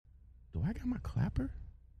Do I got my clapper?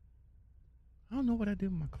 I don't know what I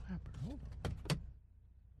did with my clapper. Hold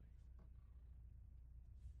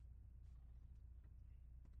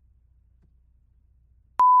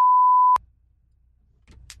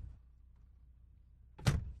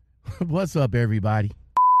on. What's up, everybody?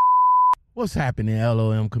 What's happening,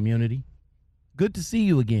 LOM community? Good to see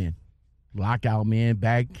you again. Lockout Man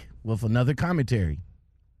back with another commentary.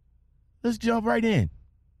 Let's jump right in.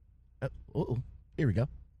 Here we go.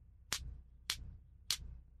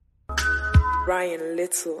 Ryan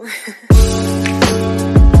Little.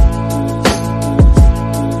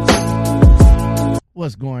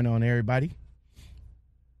 What's going on, everybody?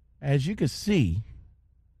 As you can see,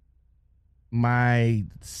 my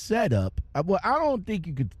setup, well, I don't think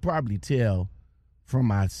you could probably tell from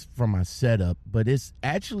my setup, but it's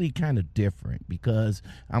actually kind of different because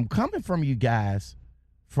I'm coming from you guys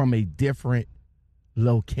from a different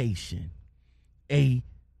location, a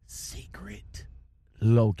secret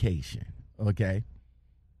location. Okay,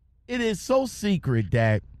 it is so secret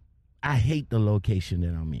that I hate the location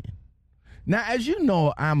that I'm in. Now, as you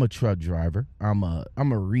know, I'm a truck driver. I'm a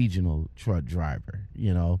regional truck driver.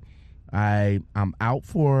 You know, I'm out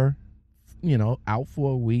for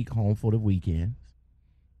a week, home for the weekends.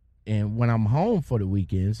 And when I'm home for the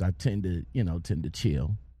weekends, I tend to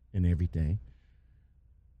chill and everything.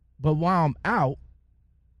 But while I'm out,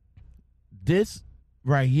 this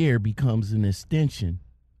right here becomes an extension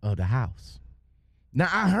of the house. Now,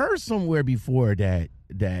 I heard somewhere before that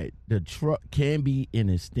the truck can be an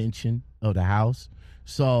extension of the house.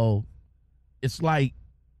 So it's like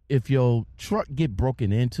if your truck get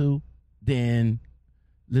broken into, then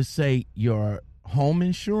let's say your home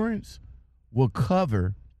insurance will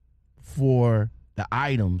cover for the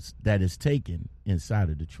items that is taken inside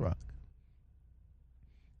of the truck.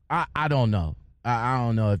 I don't know. I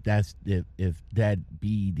don't know if that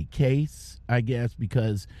be the case, I guess,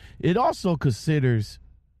 because it also considers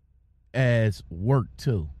as work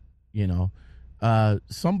too. You know,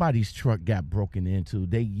 somebody's truck got broken into.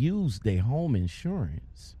 They used their home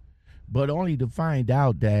insurance, but only to find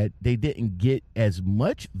out that they didn't get as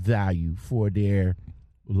much value for their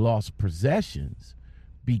lost possessions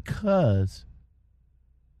because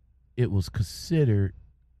it was considered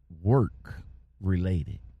work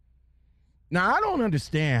related. Now, I don't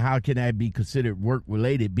understand how can that be considered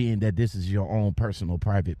work-related, being that this is your own personal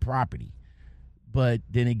private property. But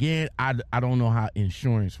then again, I don't know how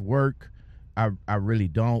insurance work. I really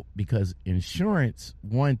don't, because insurance,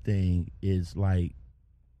 one thing is like,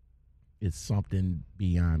 it's something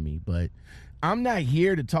beyond me. But I'm not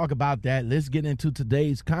here to talk about that. Let's get into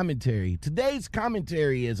today's commentary. Today's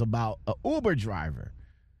commentary is about an Uber driver.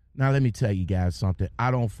 Now, let me tell you guys something.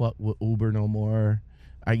 I don't fuck with Uber no more.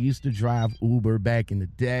 I used to drive Uber back in the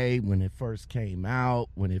day when it first came out,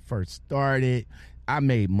 when it first started. I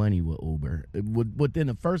made money with Uber. Within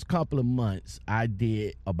the first couple of months, I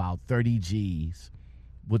did about 30 G's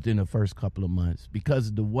within the first couple of months because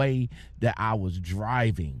of the way that I was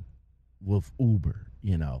driving with Uber,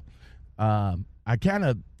 you know. I kind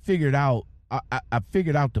of figured out, I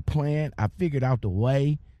figured out the plan. I figured out the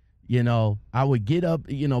way. You know, I would get up,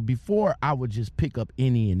 you know, before I would just pick up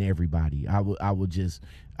any and everybody. I would just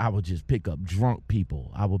pick up drunk people.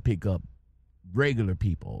 I would pick up regular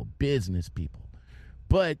people, business people.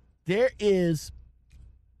 But there is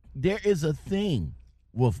a thing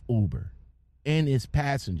with Uber and its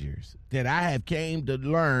passengers that I have came to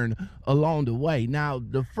learn along the way. Now,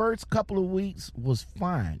 the first couple of weeks was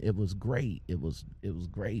fine. It was great. It was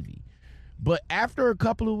gravy. But after a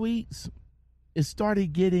couple of weeks, it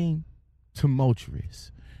started getting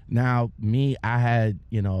tumultuous. Now, me, I had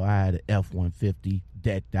an F-150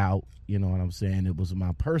 decked out, you know what I'm saying? It was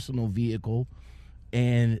my personal vehicle.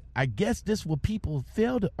 And I guess this what people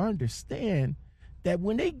fail to understand, that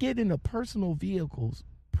when they get into personal vehicles,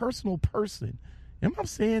 personal person, am I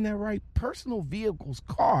saying that right? Personal vehicles,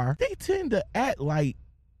 car, they tend to act like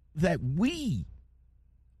that we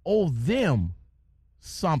owe them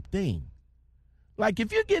something. Like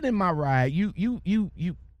if you get in my ride, you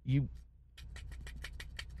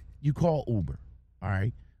call Uber, all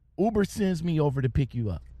right? Uber sends me over to pick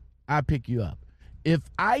you up. I pick you up. If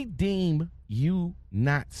I deem you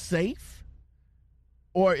not safe,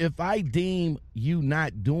 or if I deem you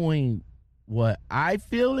not doing what I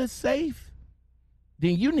feel is safe,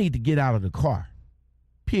 then you need to get out of the car,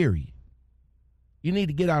 period. You need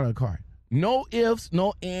to get out of the car. No ifs,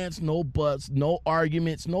 no ands, no buts, no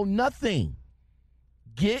arguments, no nothing.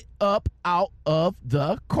 Get up out of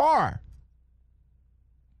the car.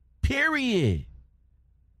 Period.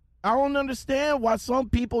 I don't understand why some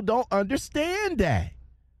people don't understand that.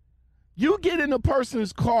 You get in a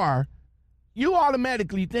person's car you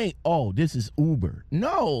automatically think, oh, this is Uber.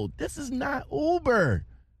 No, this is not Uber.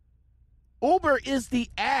 Uber is the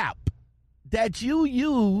app that you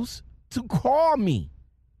use to call me.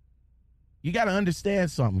 You got to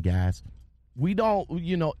understand something, guys. We don't,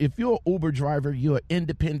 if you're an Uber driver, you're an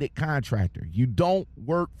independent contractor. You don't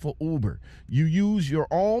work for Uber. You use your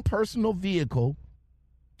own personal vehicle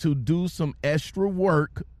to do some extra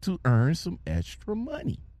work to earn some extra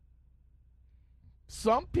money.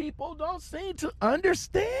 Some people don't seem to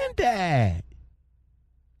understand that.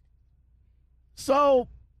 So,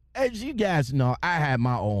 as you guys know, I had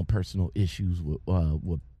my own personal issues with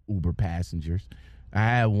Uber passengers. I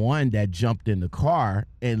had one that jumped in the car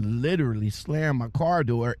and literally slammed my car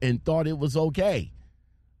door and thought it was okay.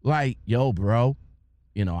 Like, yo, bro,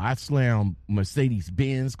 I slam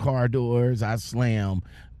Mercedes-Benz car doors. I slam,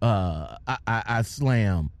 I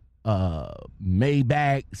slam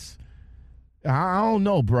Maybachs. I don't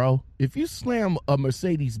know, bro. If you slam a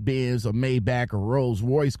Mercedes-Benz or Maybach or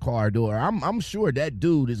Rolls-Royce car door, I'm sure that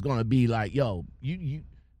dude is gonna be like, yo, you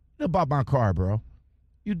about my car, bro.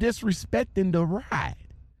 You disrespecting the ride.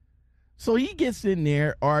 So he gets in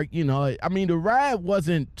there, or, the ride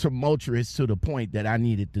wasn't tumultuous to the point that I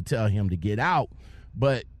needed to tell him to get out.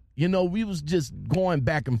 But, we was just going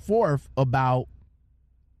back and forth about,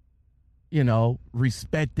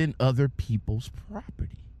 respecting other people's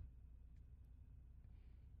property.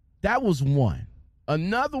 That was one.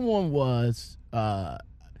 Another one was a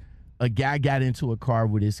guy got into a car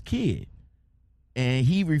with his kid, and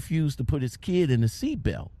he refused to put his kid in the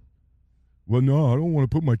seatbelt. Well, no, I don't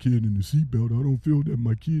want to put my kid in the seatbelt. I don't feel that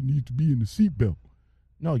my kid needs to be in the seatbelt.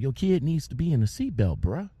 No, your kid needs to be in the seatbelt,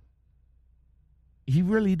 bruh. He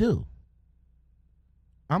really do.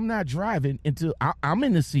 I'm not driving until I'm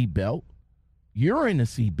in the seatbelt. You're in the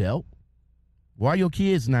seatbelt. Why your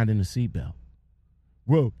kid's not in the seatbelt?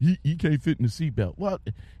 Well, he can't fit in the seatbelt. Well,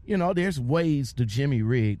 there's ways to Jimmy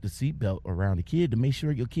rig the seatbelt around the kid to make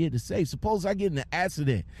sure your kid is safe. Suppose I get in an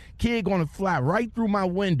accident. Kid going to fly right through my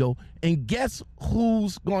window, and guess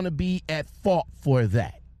who's going to be at fault for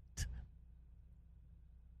that?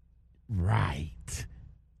 Right.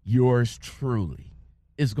 Yours truly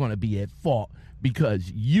is going to be at fault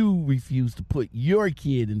because you refuse to put your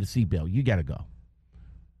kid in the seatbelt. You got to go.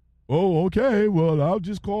 Oh, okay, well, I'll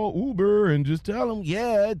just call Uber and just tell them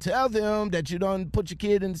that you don't put your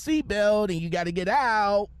kid in the seatbelt and you got to get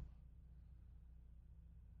out.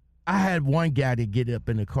 I had one guy to get up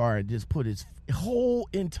in the car and just put his whole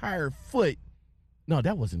entire foot. No,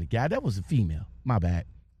 that wasn't a guy. That was a female. My bad.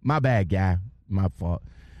 My bad, guy. My fault.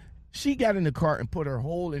 She got in the car and put her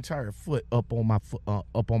whole entire foot up on my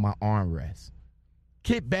armrest.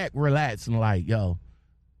 Kick back, relax, and like, yo,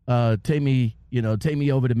 take me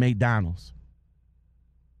over to McDonald's.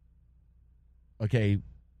 Okay,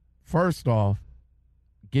 first off,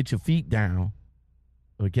 get your feet down.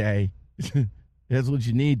 Okay, that's what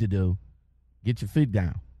you need to do. Get your feet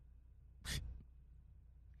down.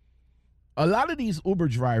 A lot of these Uber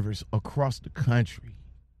drivers across the country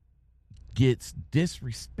gets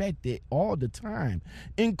disrespected all the time,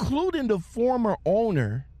 including the former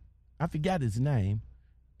owner. I forgot his name.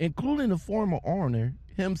 Including the former owner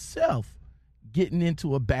himself getting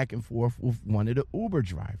into a back and forth with one of the Uber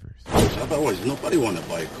drivers. Otherwise, nobody want to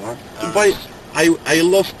buy a car. I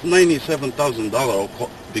lost $97,000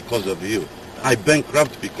 because of you. I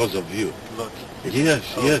bankrupt because of you. Look.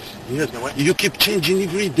 Yes. You know what? You keep changing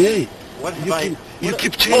every day. You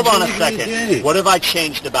keep changing. Hold on a every second. day. What have I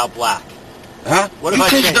changed about black? Huh? What you have I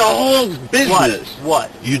changed changed? the whole business.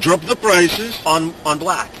 What? You dropped the prices. On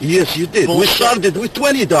black. Yes, you did. Bullshit. We started with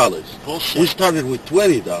 $20. Bullshit. We started with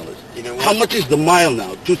 $20. You know what? How much is the mile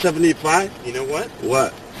now? $2.75? You know what?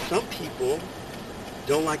 What? Some people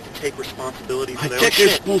don't like to take responsibility for I their take own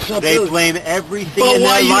shit. responsibility. They blame everything But in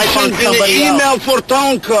why their you life on sending somebody an email else. for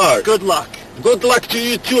town card? Good luck. Good luck to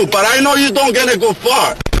you too, but I know you don't gonna go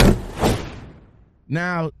far.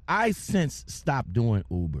 Now, I since stopped doing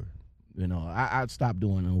Uber. I stopped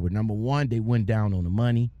doing Uber. Number one, they went down on the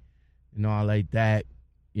money and all like that.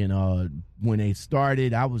 When they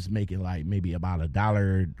started, I was making like maybe about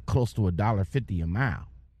 $1, close to $1.50 a mile.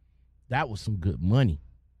 That was some good money,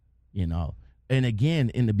 And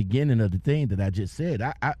again, in the beginning of the thing that I just said,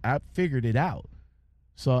 I figured it out.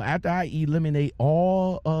 So after I eliminate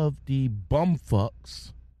all of the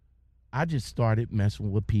bumfucks, I just started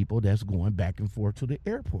messing with people that's going back and forth to the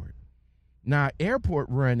airport. Now, airport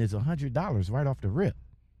run is $100 right off the rip.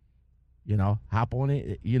 Hop on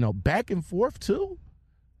it, back and forth too.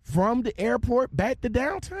 From the airport back to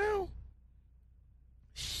downtown.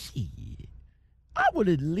 Shit. I would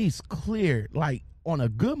at least clear, like, on a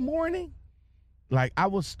good morning, Like I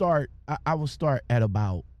will start at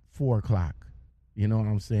about 4:00. You know what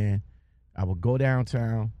I'm saying? I will go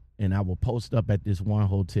downtown and I will post up at this one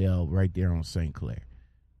hotel right there on St. Clair.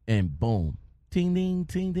 And boom. Ting ding,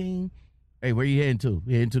 ting ding. Hey, where you heading to?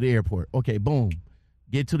 Heading to the airport. Okay, boom.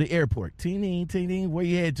 Get to the airport. Ting ding, ting ding. Where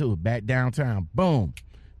you heading to? Back downtown. Boom.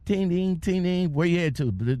 Ting ding, ting ding. Where you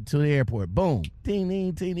heading to? To the airport. Boom. Ting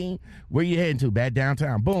ding, ting ding. Where you heading to? Back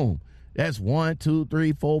downtown. Boom. That's 1, 2,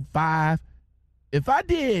 3, 4, 5. If I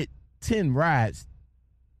did 10 rides,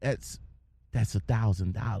 that's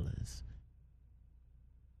 $1,000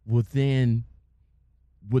 within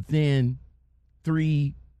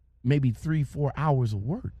 3-4 hours of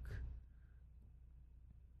work.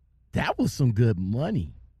 That was some good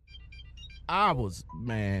money. I was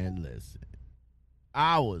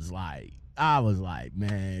like,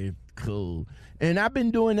 man, cool. And I've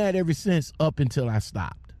been doing that ever since, up until I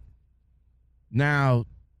stopped. Now,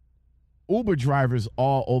 Uber drivers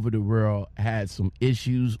all over the world had some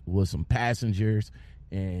issues with some passengers,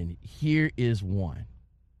 and here is one.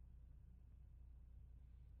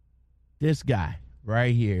 This guy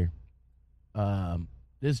right here,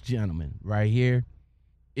 this gentleman right here,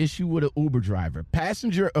 issue with an Uber driver,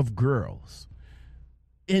 passenger of girls,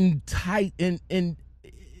 in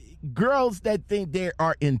girls that think they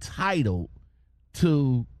are entitled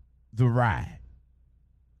to the ride.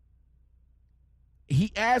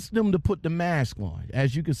 He asked them to put the mask on.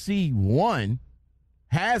 As you can see, one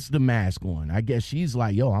has the mask on. I guess she's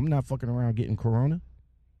like, yo, I'm not fucking around getting corona.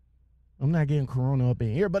 I'm not getting corona up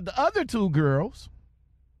in here. But the other two girls,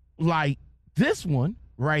 like this one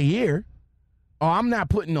right here, oh, I'm not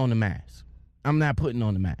putting on the mask. I'm not putting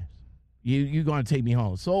on the mask. You're going to take me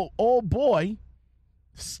home. So old boy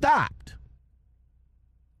stopped.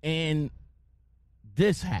 And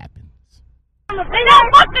this happens. They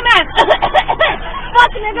don't fuck the mask.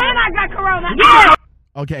 Fucking nigga, and I got corona. Yeah.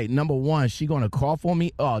 Okay, number one, she gonna cough on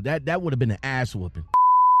me. Oh, that would have been an ass whooping.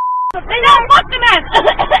 They don't fuck the mask.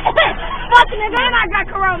 Fucking nigga, and I got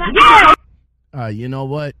corona. Yeah. You know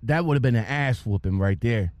what? That would have been an ass whooping right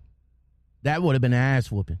there. That would have been an ass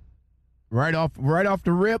whooping. Right off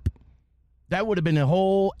the rip. That would have been a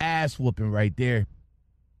whole ass whooping right there.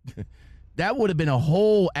 That would have been a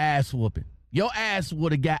whole ass whooping. Your ass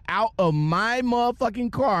would have got out of my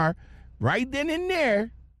motherfucking car right then and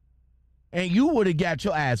there, and you would have got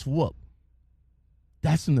your ass whooped.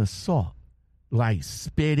 That's an assault. Like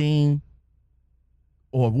spitting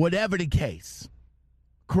or whatever the case.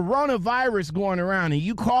 Coronavirus going around and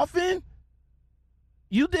you coughing?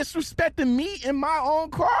 You disrespecting me in my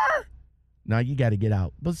own car? Now you got to get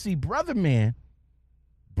out. But see, brother man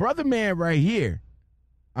right here,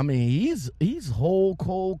 I mean, he's whole,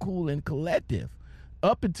 cold, cool, and collective.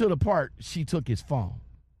 Up until the part she took his phone.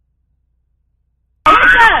 Hey,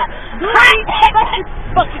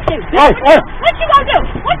 what you gonna do?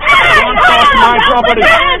 What you gonna do? My property. You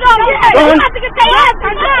have to get your ass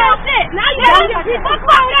for shit. Now you about to get beat the fuck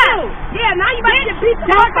up. Yeah, now you about to get beat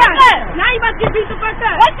the fuck up. Now you about to get beat the fuck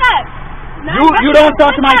up. What's up? You don't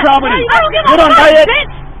touch my property. You don't buy it.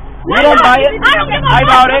 You don't buy it. I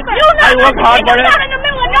bought it. I work hard for it. You're not in the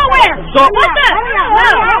middle of nowhere. So what's up?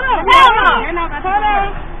 Hell no.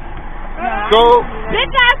 So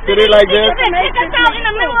Bitch ass did it like this? Kick us out in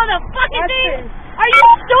the middle of the fucking thing. Are you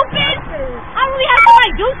stupid? I really have to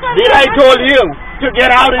like do something. Did I told you to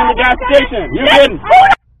get out in the gas station? You didn't.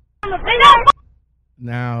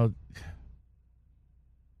 Now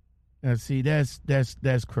see, that's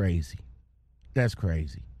crazy. That's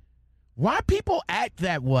crazy. Why people act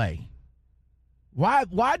that way?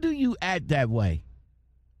 Why do you act that way?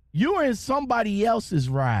 You're in somebody else's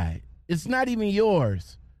ride. It's not even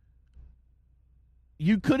yours.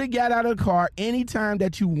 You could have got out of the car anytime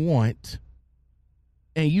that you want,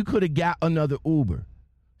 and you could have got another Uber.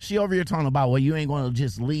 She over here talking about, well, you ain't going to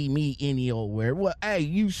just leave me anywhere. Well, hey,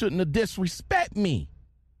 you shouldn't have disrespect me.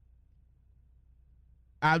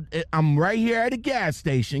 I'm right here at a gas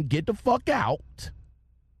station. Get the fuck out.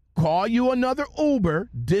 Call you another Uber.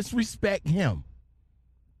 Disrespect him.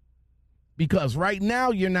 Because right now,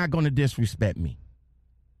 you're not going to disrespect me.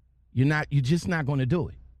 You're just not going to do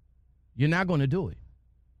it. You're not going to do it.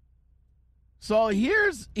 So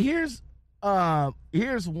here's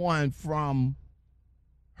one from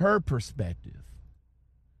her perspective.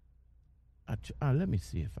 Let me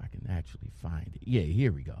see if I can actually find it. Yeah,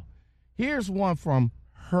 here we go. Here's one from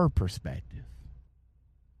her perspective.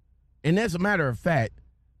 And as a matter of fact,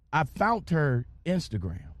 I found her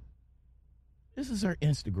Instagram. This is her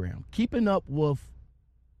Instagram. Keeping up with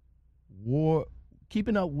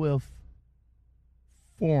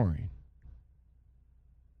foreign.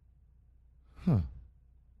 Huh.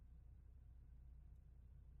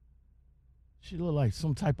 She looked like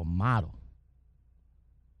some type of model.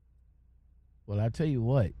 Well, I tell you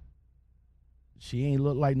what, she ain't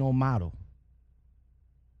look like no model.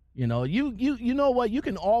 You know, you know what? You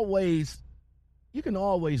can always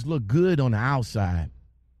look good on the outside,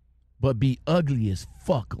 but be ugly as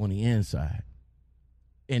fuck on the inside.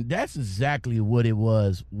 And that's exactly what it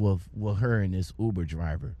was with her and this Uber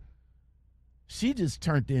driver. She just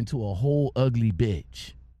turned into a whole ugly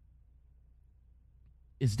bitch.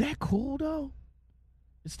 Is that cool, though?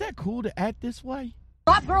 Is that cool to act this way?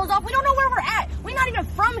 Drop girls off. We don't know where we're at. We're not even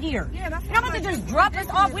from here. You're not about to just drop us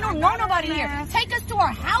off. We don't know nobody here. Take us to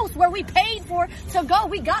our house where we paid for to go.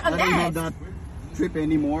 We got a I don't have that trip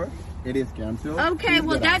anymore. It is canceled. Okay,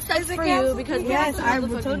 well that sucks for you because yes, I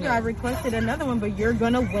told you I requested another one, but you're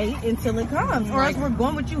gonna wait until it comes, or else we're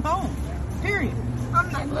going with you home. Period.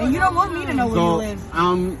 And you don't want me to know where you live.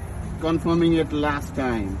 I'm confirming it last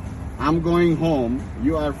time. I'm going home.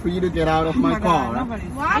 You are free to get out of my car.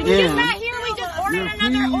 Why are you not here? We just ordered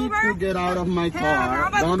another Uber. To get out of my car.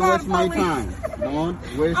 Don't waste my time.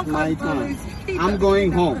 Don't waste my time. I'm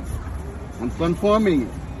going home. I'm confirming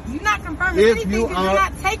it. You're not confirming anything because you're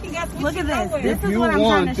not taking us. Look at this. If you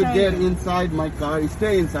want to get inside my car,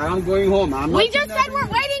 stay inside. I'm going home. We just said we're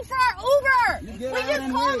waiting for our Uber. We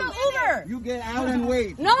just called the Uber. You get out and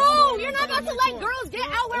wait. No, you're not about to let girls get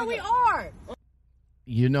out where we are.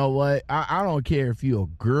 You know what? I don't care if you're a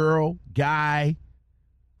girl, guy,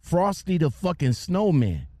 Frosty the fucking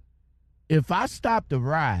Snowman. If I stop the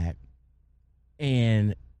ride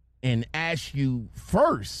and ask you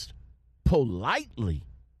first, politely,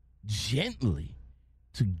 gently,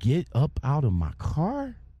 to get up out of my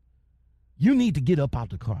car, you need to get up out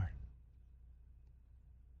the car.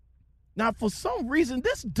 Now, for some reason,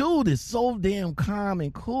 this dude is so damn calm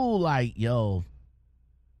and cool, like, yo.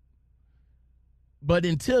 But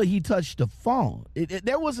until he touched the phone,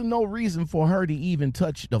 there wasn't no reason for her to even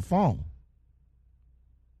touch the phone.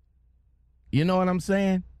 You know what I'm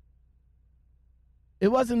saying? It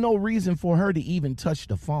wasn't no reason for her to even touch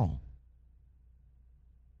the phone.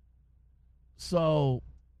 So,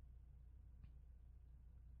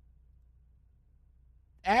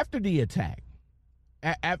 after the attack,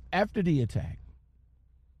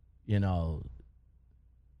 you know,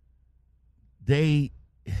 they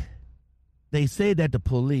say that the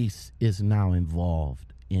police is now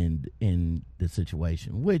involved in the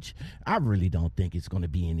situation, which I really don't think it's going to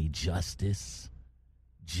be any justice.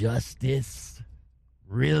 Justice?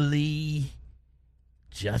 Really?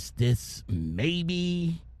 Justice?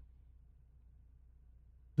 Maybe?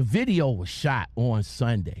 The video was shot on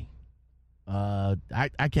Sunday. I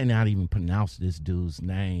cannot even pronounce this dude's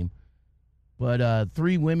name. But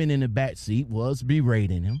 3 women in the back seat was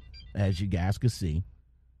berating him, as you guys could see.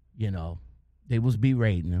 You know, they was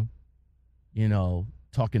berating him, you know,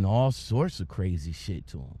 talking all sorts of crazy shit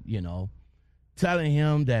to him, you know, telling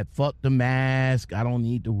him that fuck the mask, I don't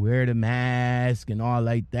need to wear the mask and all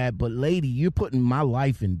like that. But lady, you're putting my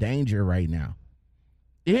life in danger right now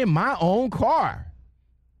in my own car.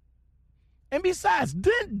 And besides,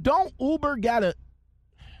 don't Uber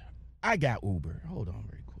I got Uber. Hold on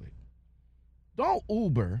very quick. Don't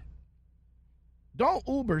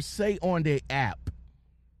Uber say on their app.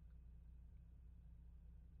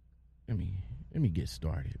 Let me get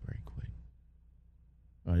started very quick.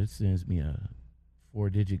 Oh, it sends me a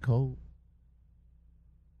 4-digit code.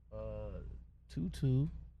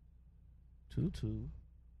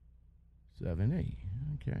 2278.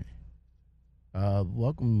 Okay.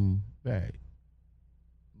 Welcome back.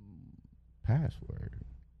 Password.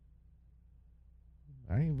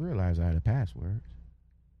 I didn't realize I had a password.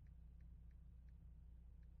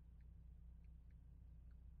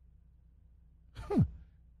 Huh.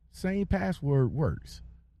 Same password works.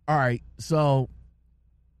 All right. So,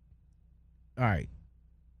 all right.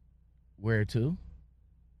 Where to?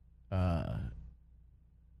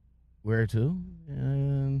 Where to?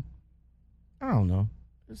 And I don't know.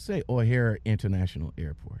 Let's say O'Hare International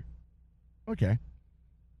Airport. Okay.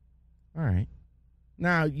 All right.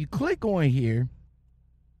 Now, you click on here,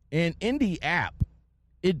 and in the app,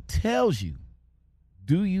 it tells you,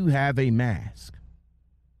 do you have a mask?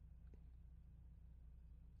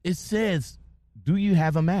 It says, do you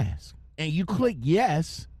have a mask? And you click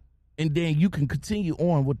yes, and then you can continue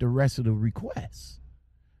on with the rest of the requests.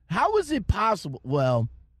 How is it possible? Well,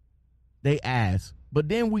 they ask, but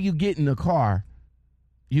then when you get in the car,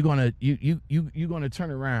 you're gonna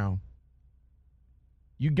turn around.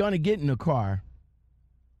 You're gonna get in the car,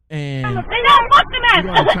 and you're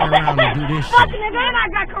gonna turn around and do this shit. Fucking nigga, and I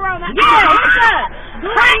got corona. Yeah, what's up?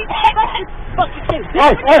 What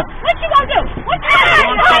you gonna do?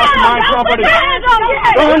 Don't touch my property.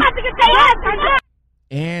 Don't.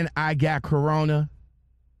 And I got corona.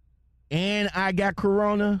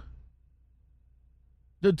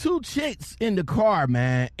 The two chicks in the car,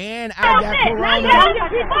 man. And I got corona. Yeah,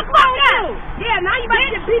 now you about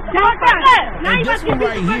to get beat the fuck up. And this one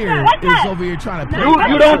right here is over here trying to play.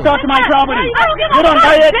 You don't touch my property. You don't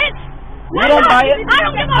buy it. You don't buy it.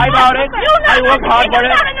 I bought it. I work hard for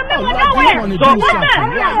it. Oh, like you want to do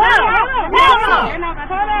something.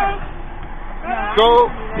 So,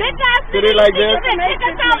 did it like this? Kick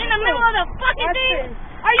us out in the middle of the fucking thing?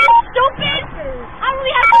 Are you stupid? I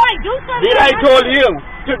really have to do something. Did I told you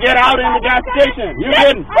to get out in the gas station? You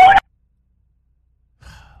didn't.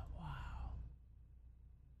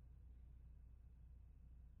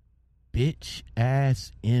 Bitch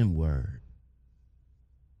ass N-word.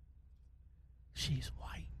 She's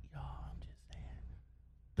white, y'all. I'm just saying.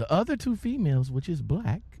 The other two females, which is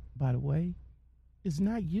black, by the way, is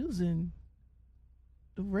not using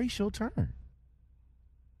the racial term.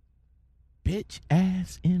 Bitch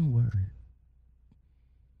ass N-word.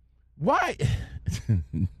 Why?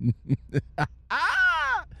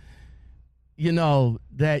 You know,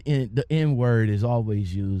 the N-word is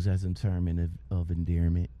always used as a term of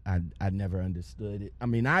endearment. I never understood it. I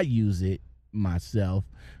mean, I use it myself,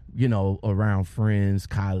 you know, around friends,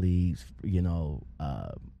 colleagues, you know,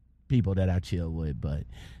 people that I chill with, but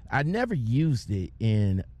I never used it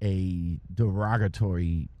in a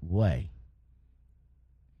derogatory way.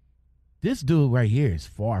 This dude right here is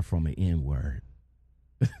far from an N-word.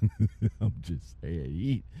 I'm just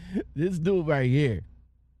saying. This dude right here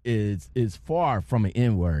is far from an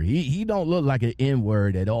N-word. He don't look like an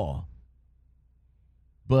N-word at all.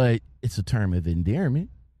 But it's a term of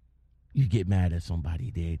endearment. You get mad at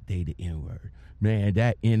somebody, they the N-word. Man,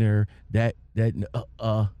 that inner, that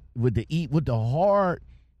with the hard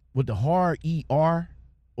ER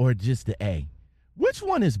or just the A. Which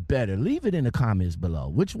one is better? Leave it in the comments below.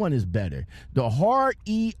 Which one is better? The hard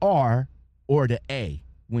ER or the A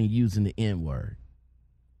when using the N-word?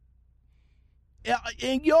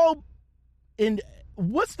 And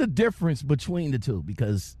what's the difference between the two?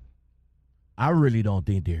 Because I really don't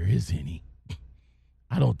think there is any.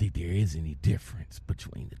 I don't think there is any difference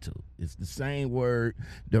between the two. It's the same word,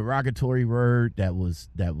 derogatory word that was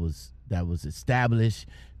established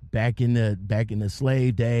back in the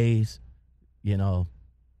slave days, you know,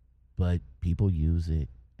 but people use it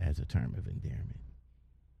as a term of endearment.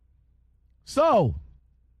 So,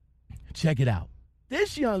 check it out.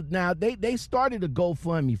 This now they started a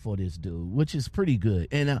GoFundMe for this dude, which is pretty good.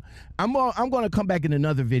 And I'm going to come back in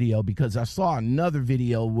another video because I saw another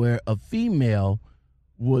video where a female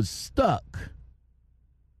was stuck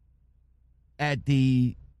at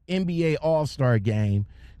the NBA All-Star game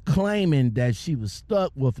claiming that she was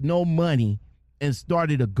stuck with no money and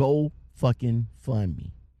started a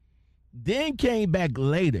GoFundMe. Then came back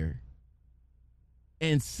later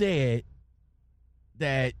and said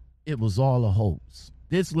that it was all a hoax.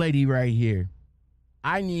 This lady right here,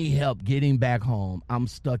 I need help getting back home. I'm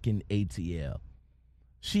stuck in ATL.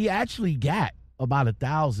 She actually got about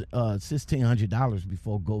 $1,600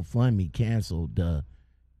 before GoFundMe canceled the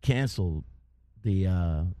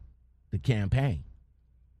campaign.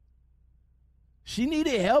 She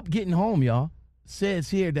needed help getting home, y'all. Says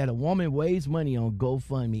here that a woman raised money on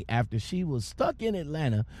GoFundMe after she was stuck in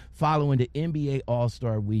Atlanta following the NBA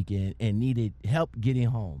All-Star weekend and needed help getting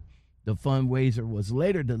home. The fundraiser was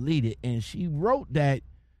later deleted, and she wrote that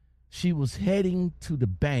she was heading to the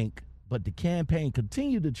bank, but the campaign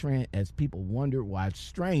continued to trend as people wondered why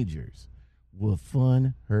strangers would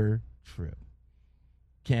fund her trip.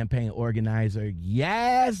 Campaign organizer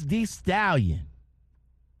Yaz the Stallion.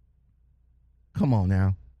 Come on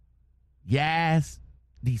now. Yaz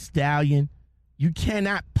the Stallion. You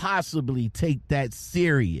cannot possibly take that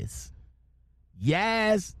serious.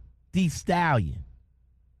 Yaz the Stallion.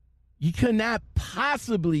 You cannot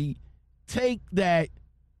possibly take that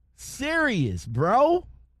serious, bro.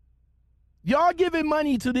 Y'all giving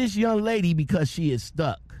money to this young lady because she is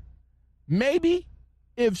stuck. Maybe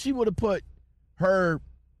if she would have put her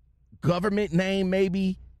government name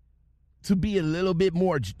maybe to be a little bit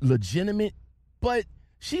more legitimate, but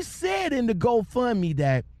she said in the GoFundMe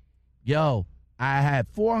that, yo, I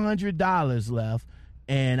had $400 left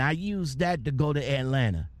and I used that to go to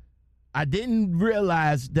Atlanta. I didn't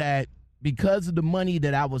realize that because of the money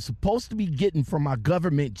that I was supposed to be getting from my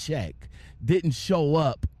government check didn't show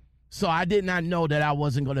up. So I did not know that I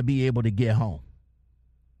wasn't going to be able to get home.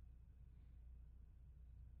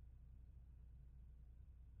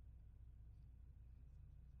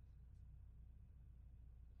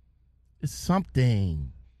 It's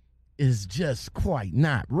something is just quite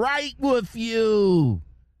not right with you.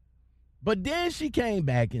 But then she came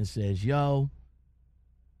back and says, yo,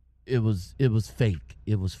 it was fake.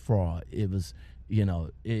 It was fraud. It was,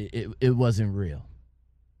 it wasn't real.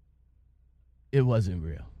 It wasn't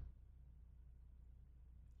real.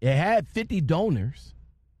 It had 50 donors.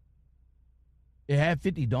 It had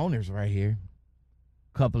 50 donors right here.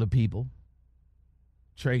 Couple of people.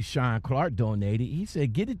 Trey Sean Clark donated. He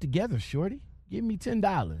said, get it together, shorty. Give me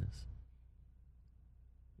 $10.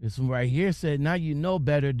 This one right here said, now you know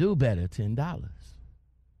better, do better, $10.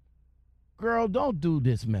 Girl, don't do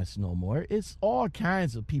this mess no more. It's all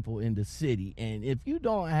kinds of people in the city. And if you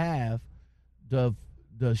don't have the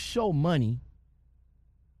show money,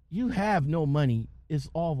 you have no money. It's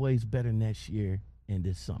always better next year and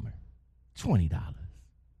this summer. $20.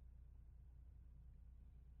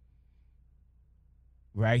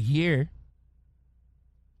 Right here.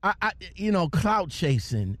 Clout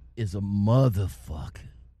chasing is a motherfucker.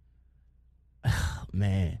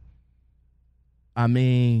 Man. I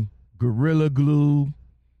mean, Gorilla Glue,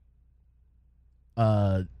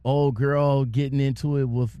 old girl getting into it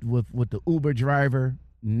with the Uber driver.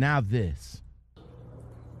 Now this.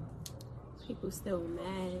 People still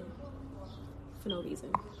mad for no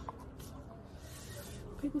reason.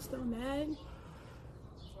 People still mad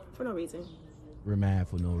for no reason. We're mad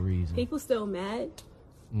for no reason. People still mad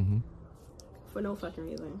for no fucking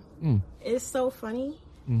reason. It's so funny.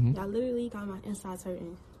 Y'all literally got my insides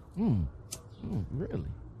hurting. Really?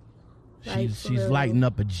 Like, she's real. lighting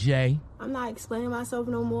up a J. I'm not explaining myself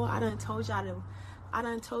no more. I done told y'all to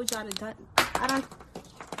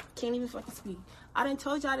can't even fucking speak. I done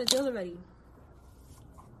told y'all the deal already.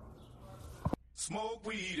 Smoke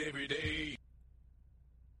weed every day.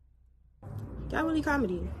 Y'all really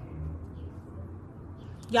comedy.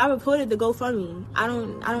 Y'all reported the GoFundMe. I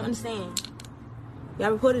don't understand.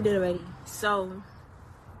 Y'all reported it already. So,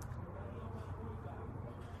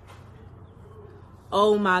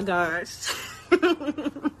 oh my gosh.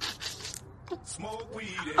 Smoke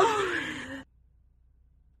weed every day.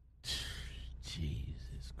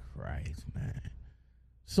 Jesus Christ, man.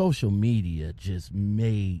 Social media just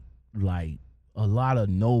made like a lot of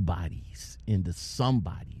nobodies into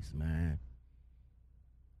somebodies, man.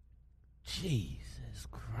 Jesus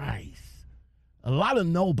Christ. A lot of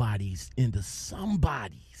nobodies into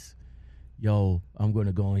somebodies. Yo, I'm going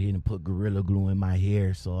to go ahead and put Gorilla Glue in my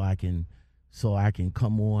hair so I can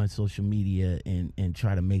come on social media and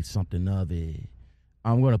try to make something of it.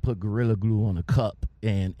 I'm going to put Gorilla Glue on a cup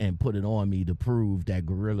and put it on me to prove that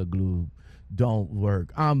Gorilla Glue don't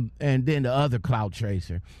work. And then the other clout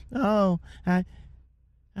tracer. Oh,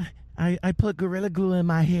 I put Gorilla Glue in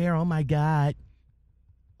my hair. Oh my God.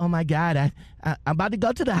 Oh my God. I'm about to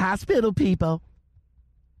go to the hospital, people.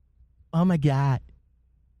 Oh my God.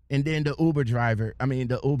 And then the Uber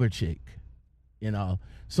chick,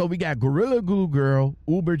 So we got Gorilla Glue girl,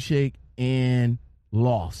 Uber chick, and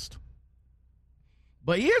Lost.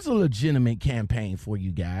 But here's a legitimate campaign for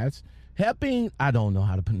you guys. Helping, I don't know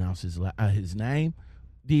how to pronounce his name,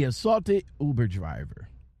 the assaulted Uber driver.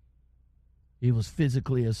 He was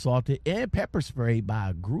physically assaulted and pepper sprayed by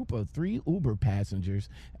a group of 3 Uber passengers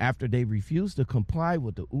after they refused to comply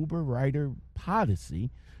with the Uber rider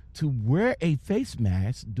policy to wear a face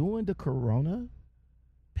mask during the corona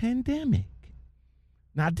pandemic.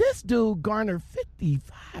 Now, this dude garnered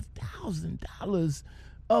 $55,000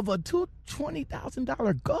 of a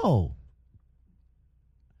 $20,000 goal.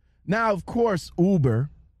 Now, of course,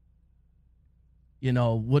 Uber,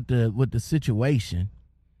 with the situation,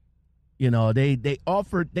 they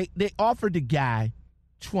offered the guy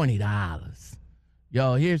 $20.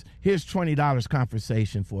 Yo, here's $20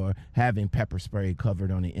 compensation for having pepper spray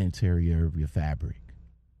covered on the interior of your fabric.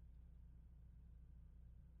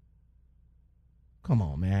 Come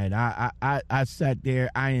on, man. I sat there,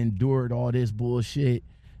 I endured all this bullshit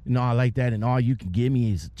and all like that, and all you can give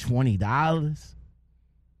me is $20.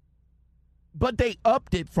 But they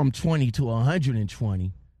upped it from 20 to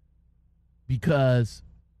 120 because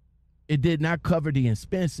it did not cover the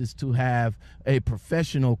expenses to have a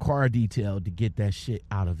professional car detail to get that shit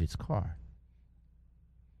out of his car.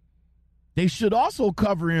 They should also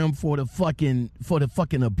cover him for the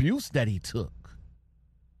fucking abuse that he took.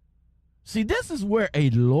 See, this is where a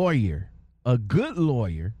good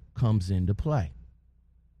lawyer, comes into play.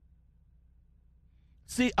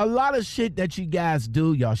 See, a lot of shit that you guys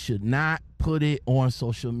do, y'all should not put it on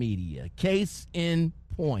social media. Case in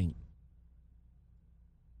point.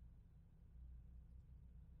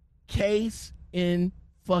 Case in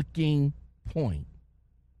fucking point.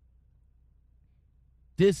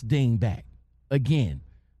 This dingbat, again,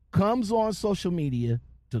 comes on social media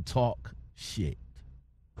to talk shit.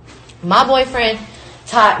 My boyfriend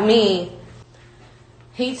taught me,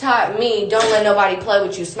 don't let nobody play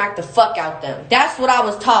with you. Smack the fuck out them. That's what I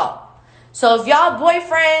was taught. So if y'all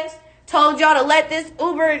boyfriends told y'all to let this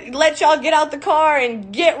Uber, let y'all get out the car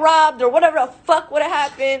and get robbed or whatever the fuck would have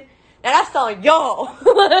happened, now that's on y'all.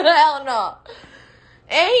 Hell no.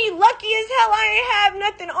 And he lucky as hell I ain't have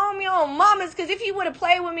nothing on me on mamas, because if he would have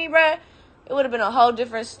played with me, bruh, it would have been a whole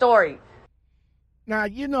different story. Now,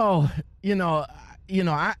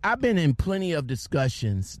 I've been in plenty of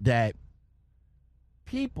discussions that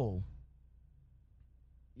people,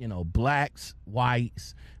 blacks,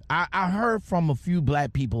 whites, I heard from a few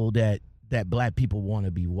black people that black people want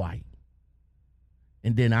to be white.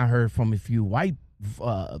 And then I heard from a few white,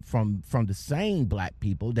 from the same black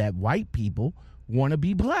people that white people want to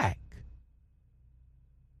be black.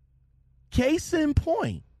 Case in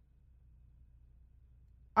point.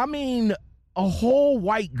 I mean, a whole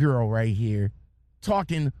white girl right here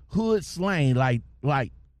talking hood slang like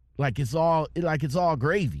it's all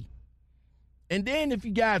gravy. And then if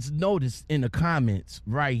you guys notice in the comments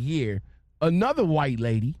right here, another white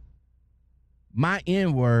lady, my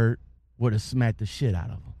N-word would have smacked the shit out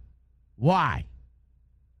of him. Why?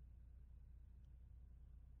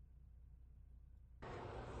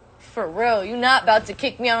 For real, you not about to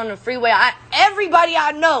kick me out on the freeway. Everybody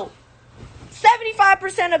I know,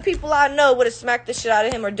 75% of people I know would have smacked the shit out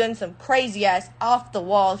of him or done some crazy ass off the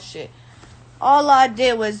wall shit. All I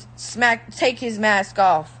did was take his mask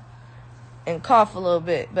off and cough a little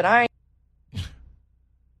bit, but I ain't.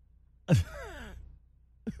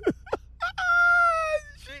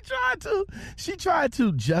 She tried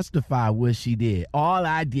to justify what she did. All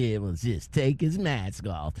I did was just take his mask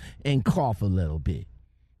off and cough a little bit.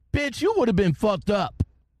 Bitch, you would have been fucked up.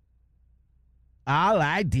 All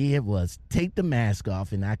I did was take the mask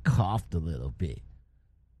off and I coughed a little bit.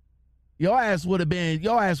 Your ass would have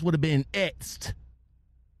been X'd.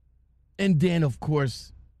 And then, of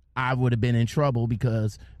course, I would have been in trouble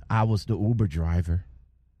because I was the Uber driver.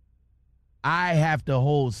 I have to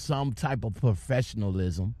hold some type of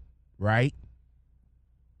professionalism, right?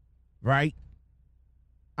 Right?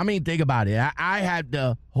 I mean, think about it. I had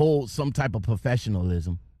to hold some type of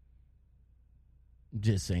professionalism.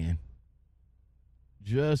 Just saying.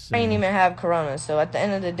 I ain't even have corona, so at the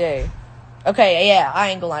end of the day, okay, yeah, I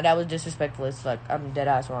ain't gonna lie, that was disrespectful as fuck. I'm dead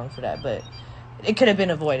ass wrong for that, but it could have been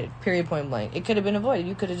avoided. Period, point blank. It could have been avoided.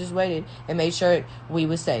 You could have just waited and made sure we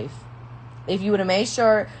was safe. If you would have made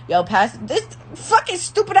sure, pass this fucking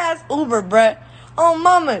stupid ass Uber, bruh. Oh,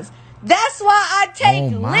 mamas. That's why I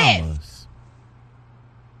take Lyft.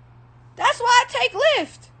 That's why I take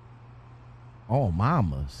Lyft. Oh,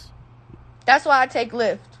 mamas. That's why I take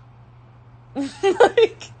Lyft.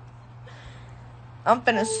 I'm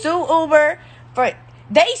finna sue Uber for.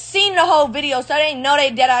 They seen the whole video, so they know they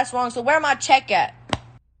dead ass wrong. So where my check at?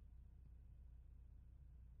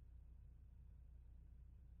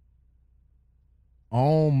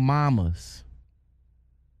 Oh, mamas.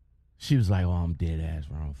 She was like, "Oh, I'm dead ass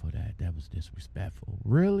wrong for that. That was disrespectful."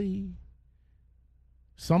 Really?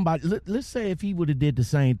 Somebody, let's say if he would have did the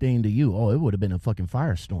same thing to you, it would have been a fucking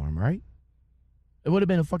firestorm, right? It would have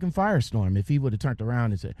been a fucking firestorm if he would have turned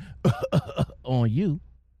around and said, on you.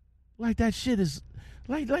 Like that shit is,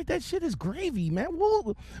 like that shit is gravy, man.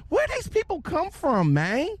 Where these people come from,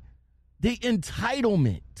 man? The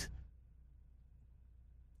entitlement.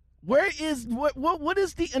 What is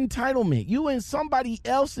the entitlement? You in somebody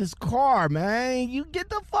else's car, man. You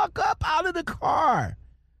get the fuck up out of the car.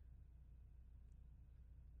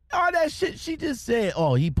 All that shit she just said,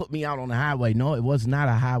 he put me out on the highway. No, it was not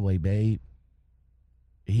a highway, babe.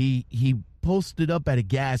 He posted up at a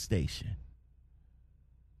gas station.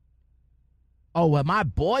 Oh, well, my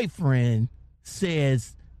boyfriend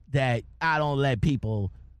says that I don't let people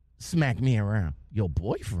smack me around. Your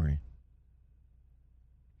boyfriend?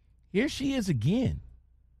 Here she is again.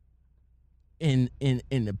 In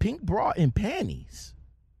the pink bra and panties.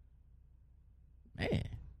 Man,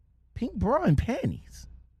 pink bra and panties.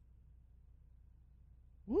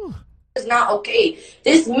 Woo. It's not okay.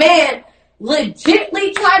 This man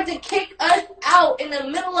legitly tried to kick us out in the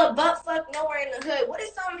middle of buttfuck nowhere in the hood. What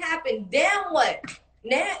if something happened? Then what?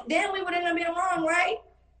 Then we would end up being wrong, right?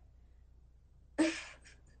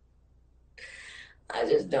 I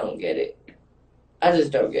just don't get it.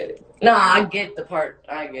 Nah, I get the part.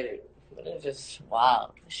 I get it. But it's just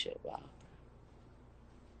wild. This shit wild.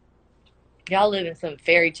 Y'all live in some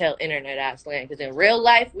fairy tale internet ass land, because in real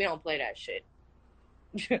life, we don't play that shit.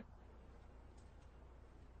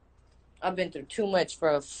 I've been through too much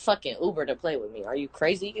for a fucking Uber to play with me. Are you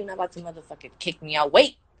crazy? You're not about to motherfucking kick me out.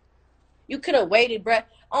 Wait. You could have waited, bruh.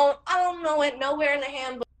 I don't know it. Nowhere in the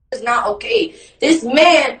handbook is not okay. This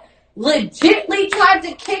man legitly tried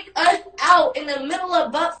to kick us out in the middle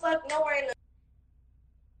of buttfuck nowhere in the.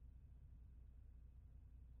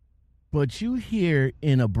 But you here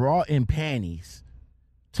in a bra and panties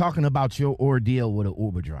talking about your ordeal with an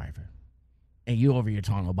Uber driver. And you over here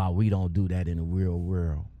talking about we don't do that in the real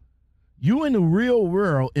world. You in the real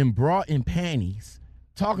world in bra and panties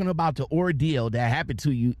talking about the ordeal that happened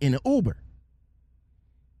to you in an Uber.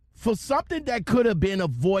 For something that could have been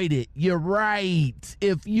avoided, you're right.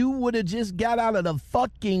 If you would have just got out of the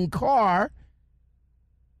fucking car,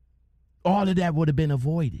 all of that would have been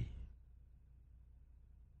avoided.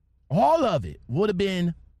 All of it would have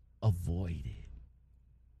been avoided.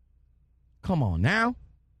 Come on now.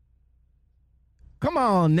 Come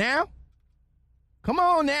on now. Come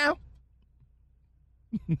on now.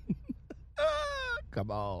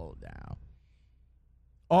 Come on now.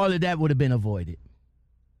 All of that would have been avoided.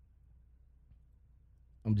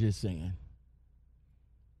 I'm just saying.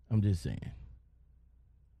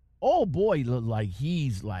 Oh boy, look like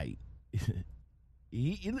he's like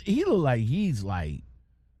he look like he's like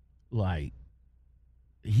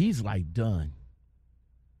he's like done.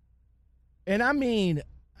 And I mean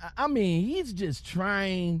he's just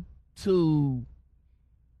trying to,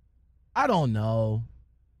 I don't know.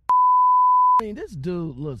 I mean, this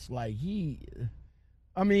dude looks like he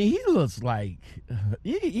looks like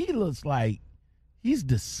he's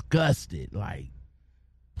disgusted. Like,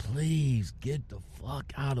 please get the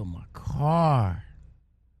fuck out of my car.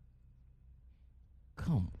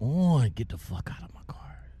 Come on, get the fuck out of my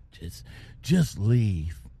car. Just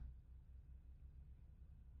leave.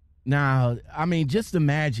 Now, I mean, just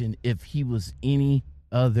imagine if he was any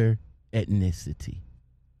other ethnicity,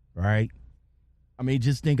 right? I mean,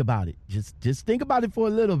 just think about it. Just think about it for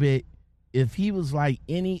a little bit. If he was like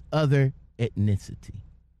any other ethnicity.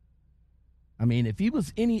 I mean, if he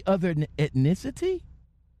was any other ethnicity,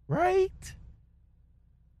 right?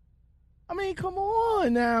 I mean, come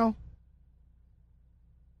on now.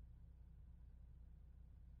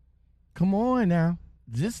 Come on now.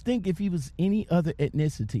 Just think if he was any other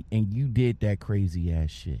ethnicity and you did that crazy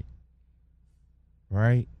ass shit.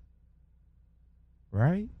 Right?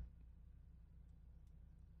 Right?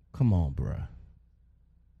 Come on, bruh.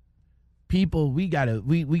 People, we gotta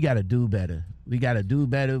do better. We gotta do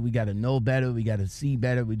better. We gotta know better. We gotta see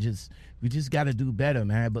better. We just gotta do better,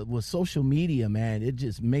 man. But with social media, man, it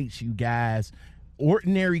just makes you guys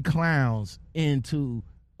ordinary clowns into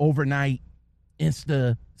overnight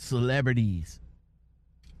Insta celebrities.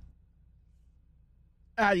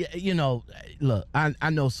 Look, I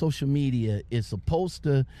know social media is supposed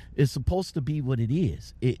to be what it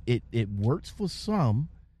is. It works for some,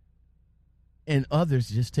 and others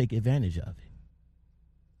just take advantage of it.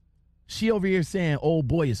 She over here saying, "Old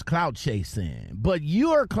boy is clout chasing," but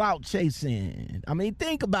you're clout chasing. I mean,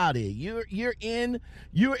 think about it. You're in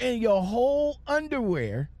your whole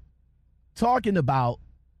underwear, talking about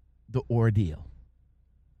the ordeal.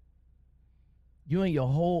 You in your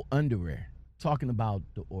whole underwear. Talking about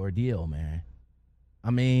the ordeal, man.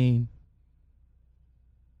 I mean,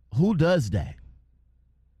 who does that?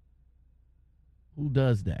 Who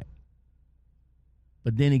does that?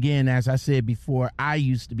 But then again, as I said before, I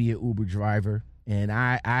used to be an Uber driver, and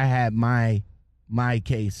I had my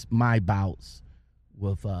case, my bouts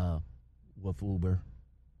with Uber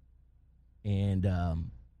and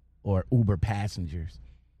or Uber passengers.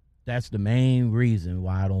 That's the main reason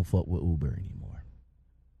why I don't fuck with Uber anymore.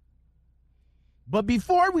 But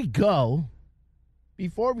before we go,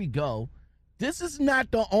 this is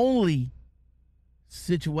not the only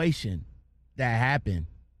situation that happened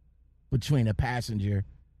between a passenger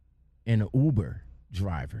and an Uber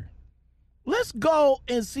driver. Let's go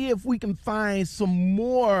and see if we can find some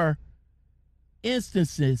more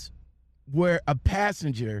instances where a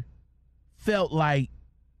passenger felt like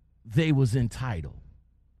they was entitled.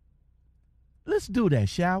 Let's do that,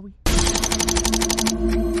 shall we?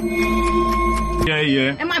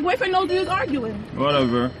 Yeah. And my boyfriend knows we was arguing.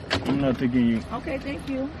 Whatever. I'm not taking you. Okay, thank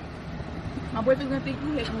you. My boyfriend's gonna think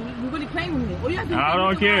you hit me. You really playing with me. Well, you have to I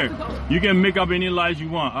don't care. You can make up any lies you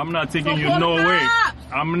want. I'm not taking you nowhere.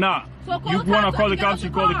 I'm not. So you want to call the cops, you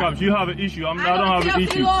call the cops. You have an issue. I don't have an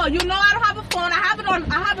issue. You know I don't have a phone. I have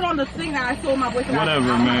it on the thing that I sold my boyfriend.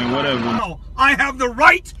 Whatever, man. Whatever. No, I have the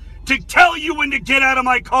right to tell you when to get out of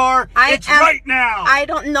my car. It's right now. I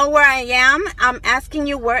don't know where I am. I'm asking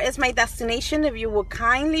you where is my destination. If you will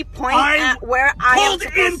kindly point at where I am supposed to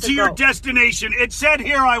go. Pulled into your destination. It said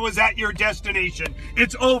here I was at your destination.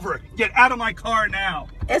 It's over. Get out of my car now.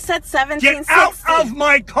 It said 1760. Get out of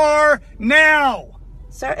my car now.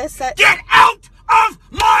 Sir, it said... Get out of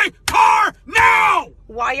my car now!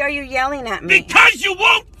 Why are you yelling at me? Because you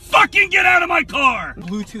won't fucking get out of my car!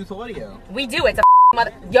 Bluetooth audio. We do. It's a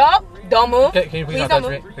mother. Yup. Don't move. Can you please don't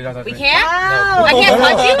touch me? Please don't touch me. We can't? No. I can't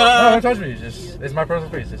touch you? No, don't touch me. It's my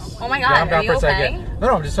personal space. Oh my God, calm down are you for a okay? second.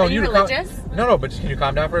 No, I'm just telling you. Are you religious? No, but can you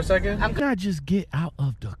calm down for a second? Why not just get out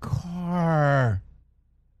of the car?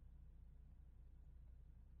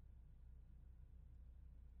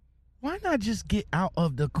 Why not just get out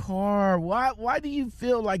of the car? Why do you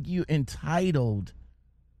feel like you're entitled?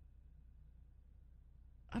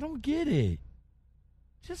 I don't get it.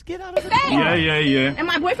 Just get out of the car. Yeah. And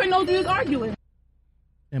my boyfriend knows we was arguing.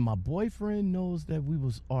 And my boyfriend knows that we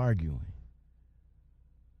was arguing.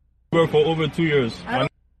 For over 2 years. I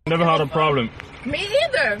never had a problem. Me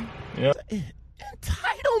either. Yeah.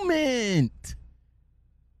 Entitlement.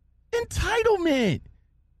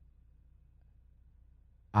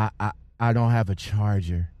 I don't have a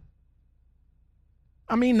charger.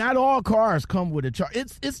 I mean, not all cars come with a charger.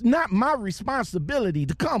 It's not my responsibility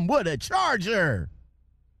to come with a charger.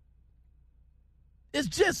 It's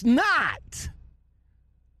just not.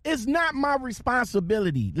 It's not my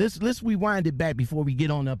responsibility. Let's rewind it back before we get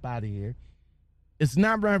on up out of here. It's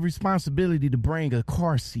not my responsibility to bring a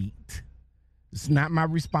car seat. It's not my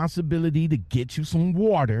responsibility to get you some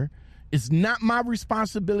water. It's not my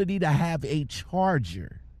responsibility to have a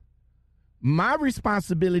charger. My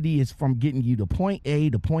responsibility is from getting you to point A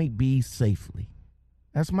to point B safely.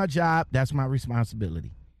 That's my job. That's my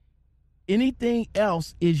responsibility. Anything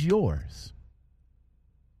else is yours.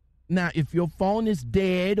 Now, if your phone is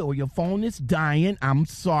dead or your phone is dying, I'm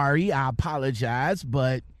sorry. I apologize.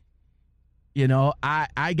 But, you know,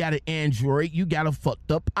 I got an Android. You got a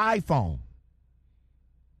fucked up iPhone.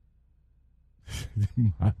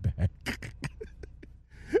 My bad.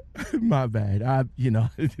 My bad.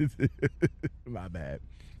 My bad.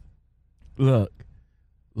 Look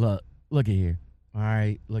at here. All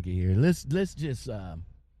right, look at here. Let's just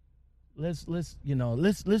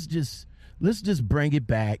bring it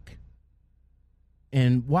back.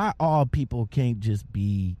 And why all people can't just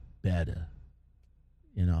be better?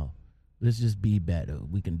 You know, let's just be better.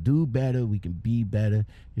 We can do better. We can be better.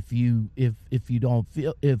 If you don't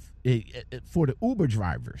feel for the Uber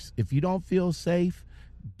drivers, if you don't feel safe,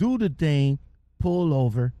 do the thing, pull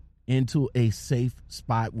over into a safe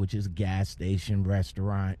spot, which is gas station,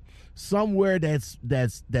 restaurant, somewhere that's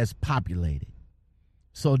populated,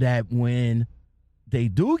 so that when they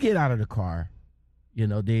do get out of the car, you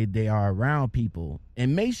know, they are around people.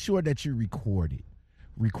 And make sure that you record it.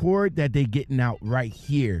 Record that they getting out right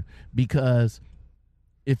here, because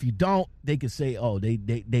if you don't, they could say, oh, they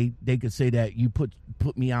could say that you put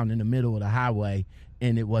me out in the middle of the highway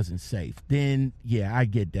and it wasn't safe. Then, yeah, I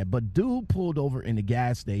get that. But dude pulled over in the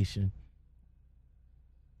gas station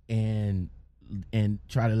and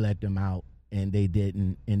try to let them out, and they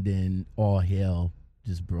didn't, and then all hell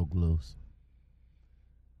just broke loose.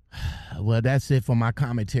 Well, that's it for my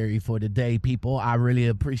commentary for today, people. I really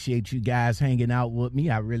appreciate you guys hanging out with me.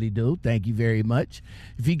 I really do. Thank you very much.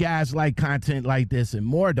 If you guys like content like this and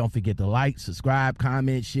more, don't forget to like, subscribe,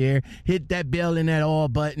 comment, share. Hit that bell and that all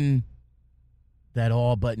button. That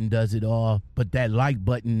all button does it all, but that like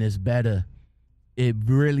button is better. It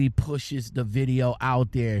really pushes the video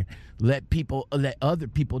out there. Let other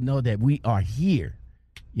people know that we are here.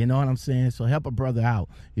 You know what I'm saying? So help a brother out.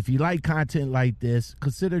 If you like content like this,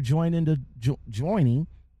 consider joining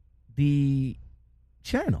the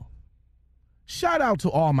channel. Shout out to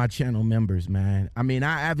all my channel members, man. I mean,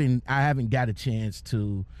 I haven't got a chance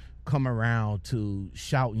to come around to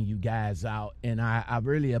shouting you guys out, and I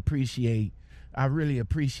really appreciate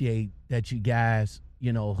that you guys,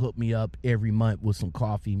 you know, hook me up every month with some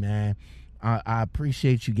coffee, man. I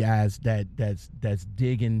appreciate you guys that's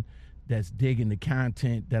digging the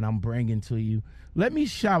content that I'm bringing to you. Let me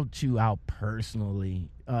shout you out personally.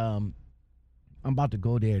 I'm about to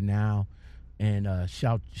go there now and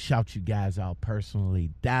shout you guys out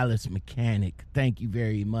personally. Dallas Mechanic, thank you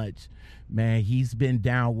very much, man. He's been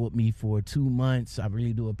down with me for 2 months. I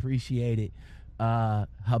really do appreciate it.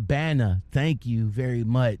 Habana, thank you very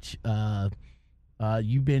much.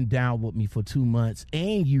 You've been down with me for 2 months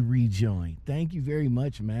and you rejoined. Thank you very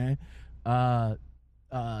much, man.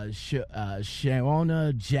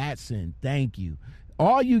 Sharona Jackson, thank you.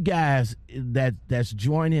 All you guys that's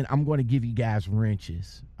joining, I'm going to give you guys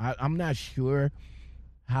wrenches. I'm not sure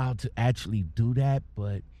how to actually do that,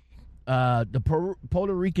 but the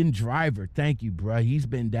Puerto Rican driver, thank you, bro. He's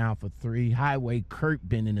been down for 3. Highway Kurt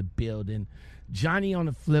been in the building. Johnny on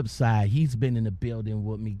the flip side, he's been in the building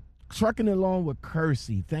with me. Trucking Along with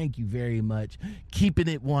Kersey, thank you very much. Keeping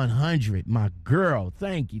It 100, my girl,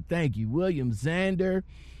 thank you. William Zander,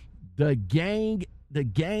 the game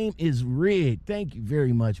is rigged. Thank you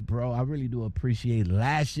very much, bro. I really do appreciate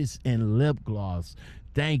Lashes and Lip Gloss.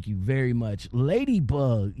 Thank you very much.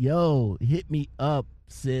 Ladybug, yo, hit me up,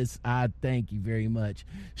 sis. I thank you very much.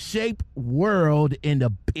 Shape World in the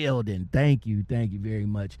building. Thank you very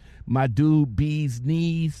much. My dude B's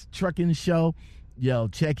Knees Trucking Show, yo,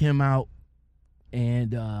 check him out.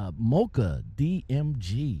 And Mocha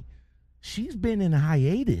DMG, she's been in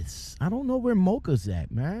hiatus. I don't know where Mocha's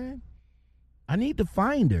at, man. I need to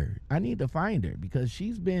find her because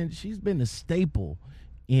she's been a staple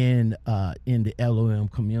in the LOM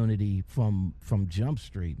community from Jump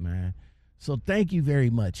Street, man. So thank you very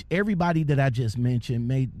much. Everybody that I just mentioned,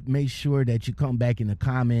 make sure that you come back in the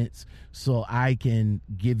comments so I can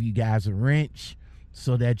give you guys a wrench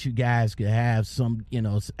so that you guys can have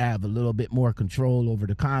have a little bit more control over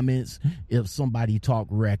the comments if somebody talk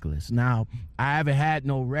reckless. Now, I haven't had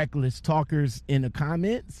no reckless talkers in the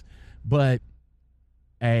comments, but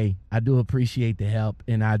hey, I do appreciate the help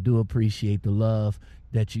and I do appreciate the love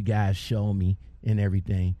that you guys show me and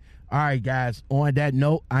everything. All right, guys, on that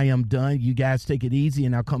note, I am done. You guys take it easy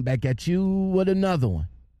and I'll come back at you with another one.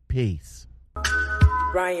 Peace.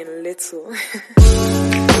 Ryan Little.